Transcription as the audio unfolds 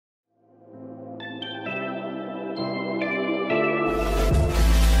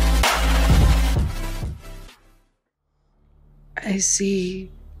I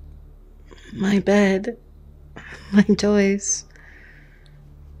see my bed, my toys.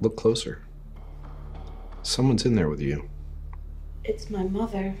 Look closer. Someone's in there with you. It's my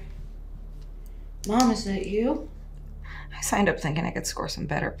mother. Mom, is that you? I signed up thinking I could score some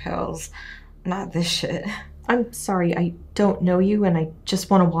better pills. Not this shit. I'm sorry, I don't know you and I just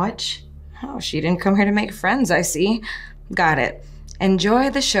want to watch. Oh, she didn't come here to make friends, I see. Got it. Enjoy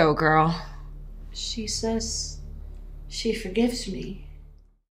the show, girl. She says she forgives me.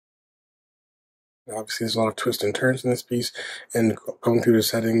 Obviously, there's a lot of twists and turns in this piece, and going through the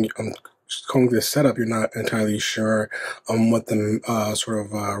setting, going through the setup, you're not entirely sure what the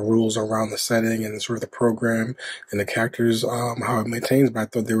rules around the setting and sort of the program and the characters, how it maintains. But I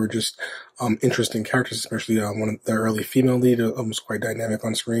thought they were just interesting characters, especially one of the early female lead was quite dynamic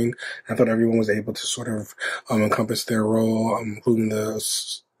on screen. I thought everyone was able to sort of encompass their role, including the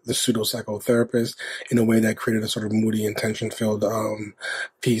pseudo-psychotherapist, in a way that created a sort of moody and tension-filled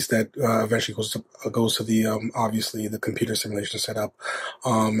piece that eventually goes to the obviously the computer simulation setup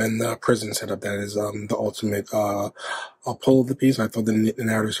and the prison setup that is the ultimate pull of the piece. I thought the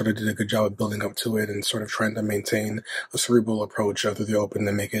narrator sort of did a good job of building up to it and sort of trying to maintain a cerebral approach through the open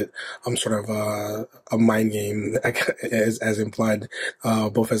and make it sort of a mind game as implied,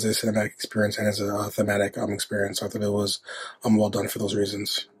 both as a cinematic experience and as a thematic experience. So I thought it was well done for those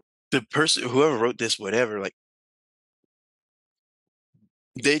reasons. The person, whoever wrote this, whatever, like,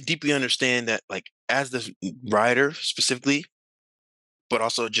 they deeply understand that, like, as the writer specifically, but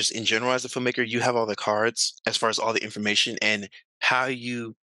also just in general as a filmmaker, you have all the cards as far as all the information, and how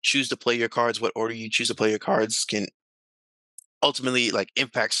you choose to play your cards, what order you choose to play your cards can ultimately like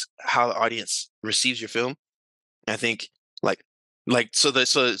impacts how the audience receives your film. And I think so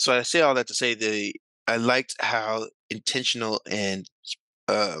I say all that to say I liked how intentional and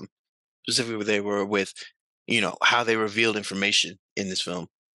specifically they were with, how they revealed information in this film,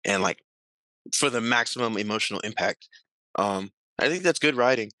 and like for the maximum emotional impact. I think that's good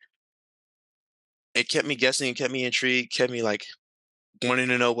writing. It kept me guessing, kept me intrigued, kept me like wanting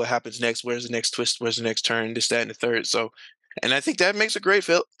to know what happens next. Where's the next twist? Where's the next turn? This, that, and the third. So, and I think that makes a great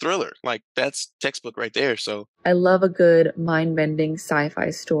thriller. Like, that's textbook right there. So I love a good mind-bending sci-fi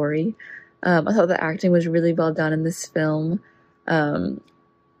story. I thought the acting was really well done in this film.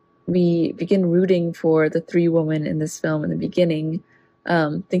 We begin rooting for the three women in this film in the beginning,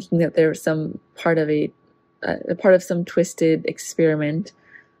 thinking that they're some part of some twisted experiment.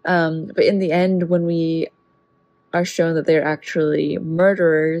 But in the end, when we are shown that they're actually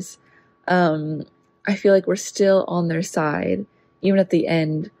murderers, I feel like we're still on their side, even at the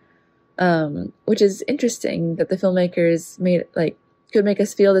end, which is interesting that the filmmakers could make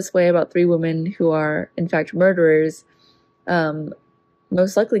us feel this way about three women who are in fact murderers,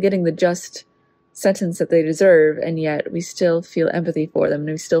 most likely getting the just sentence that they deserve, and yet we still feel empathy for them, and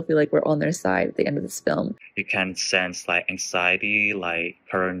we still feel like we're on their side at the end of this film. You can sense like anxiety, like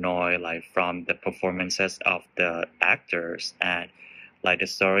paranoia, like from the performances of the actors, and like the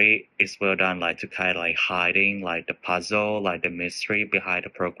story is well done, like to kind of like hiding like the puzzle, like the mystery behind the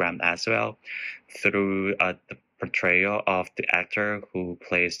program as well, through the portrayal of the actor who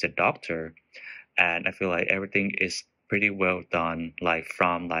plays the doctor. And I feel like everything is pretty well done, like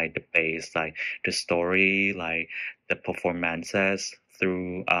from like the base, like the story, like the performances,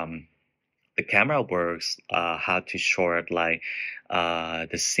 through the camera works, how to short like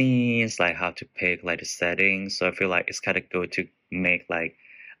the scenes, like how to pick like the settings. So I feel like it's kind of good to make like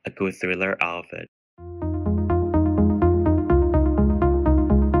a good thriller out of it.